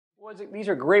These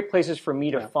are great places for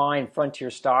me to find frontier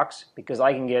stocks because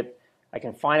I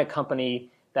can find a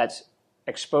company that's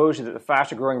exposed to the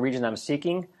faster growing region I'm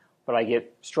seeking, but I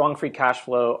get strong free cash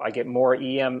flow, I get more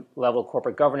EM level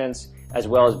corporate governance, as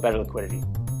well as better liquidity.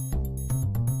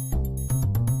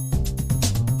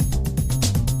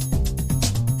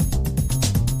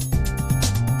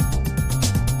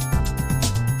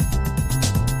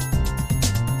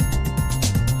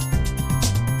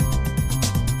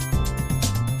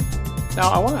 Now,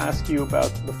 I want to ask you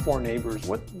about the four neighbors.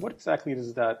 What exactly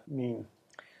does that mean?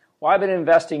 Well, I've been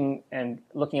investing and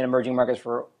looking at emerging markets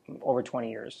for over 20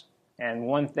 years. And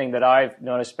one thing that I've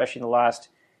noticed, especially in the last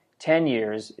 10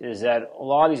 years, is that a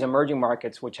lot of these emerging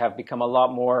markets, which have become a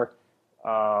lot more,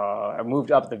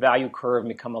 moved up the value curve and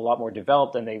become a lot more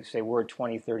developed than they say were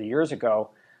 20, 30 years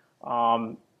ago,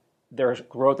 their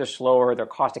growth is slower, their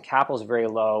cost of capital is very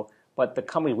low, but the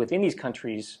companies within these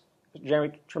countries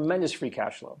generate tremendous free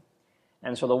cash flow.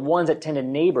 And so the ones that tend to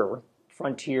neighbor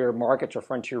frontier markets or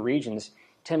frontier regions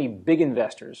tend to be big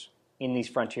investors in these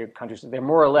frontier countries. They're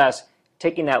more or less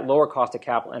taking that lower cost of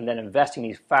capital and then investing in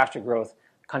these faster growth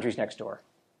countries next door.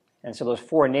 And so those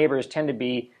four neighbors tend to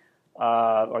be,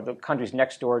 or the countries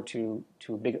next door to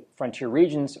big frontier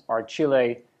regions are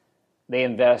Chile. They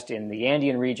invest in the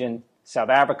Andean region. South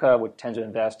Africa, which tends to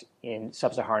invest in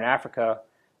sub-Saharan Africa.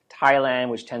 Thailand,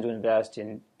 which tends to invest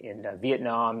in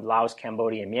Vietnam, Laos,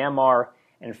 Cambodia, and Myanmar.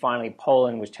 And finally,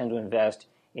 Poland, which tends to invest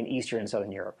in Eastern and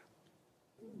Southern Europe.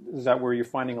 Is that where you're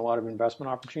finding a lot of investment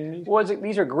opportunities? Well,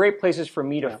 these are great places for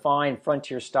me to find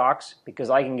frontier stocks because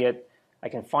I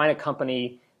can find a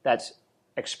company that's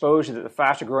exposed to the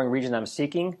faster growing region I'm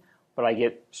seeking, but I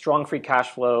get strong free cash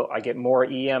flow, I get more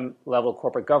EM level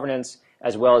corporate governance,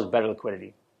 as well as better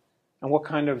liquidity. And what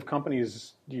kind of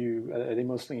companies are they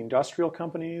mostly industrial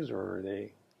companies, or are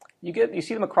they? You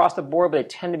see them across the board, but they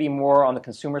tend to be more on the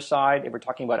consumer side. If we're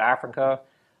talking about Africa,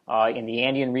 in the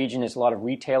Andean region, there's a lot of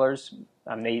retailers.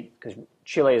 Because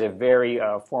Chile is a very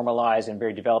formalized and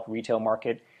very developed retail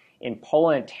market. In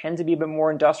Poland, it tends to be a bit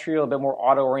more industrial, a bit more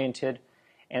auto-oriented.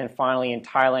 And then finally, in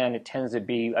Thailand, it tends to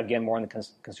be, again, more on the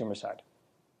consumer side.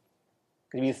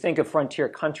 Because if you think of frontier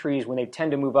countries, when they tend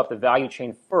to move up the value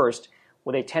chain first,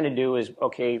 what they tend to do is,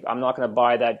 okay, I'm not going to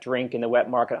buy that drink in the wet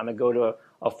market. I'm going to go to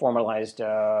a formalized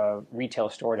retail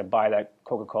store to buy that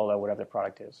Coca-Cola, whatever the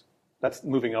product is. That's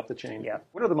moving up the chain. Yeah.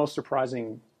 What are the most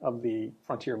surprising of the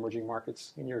frontier emerging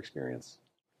markets in your experience?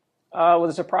 Well,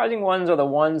 the surprising ones are the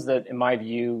ones that, in my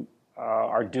view,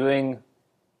 are doing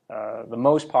the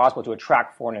most possible to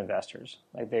attract foreign investors.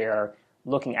 Like they are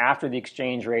looking after the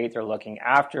exchange rate. They're looking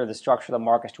after the structure of the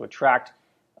markets to attract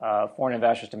foreign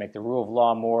investors to make the rule of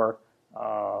law more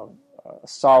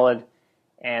solid.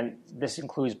 And this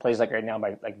includes places like right now,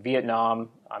 like Vietnam.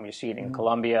 You see it in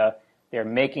Colombia. They're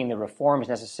making the reforms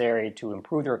necessary to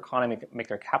improve their economy, make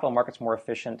their capital markets more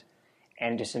efficient,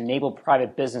 and just enable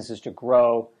private businesses to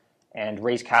grow and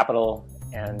raise capital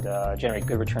and generate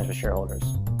good returns for shareholders.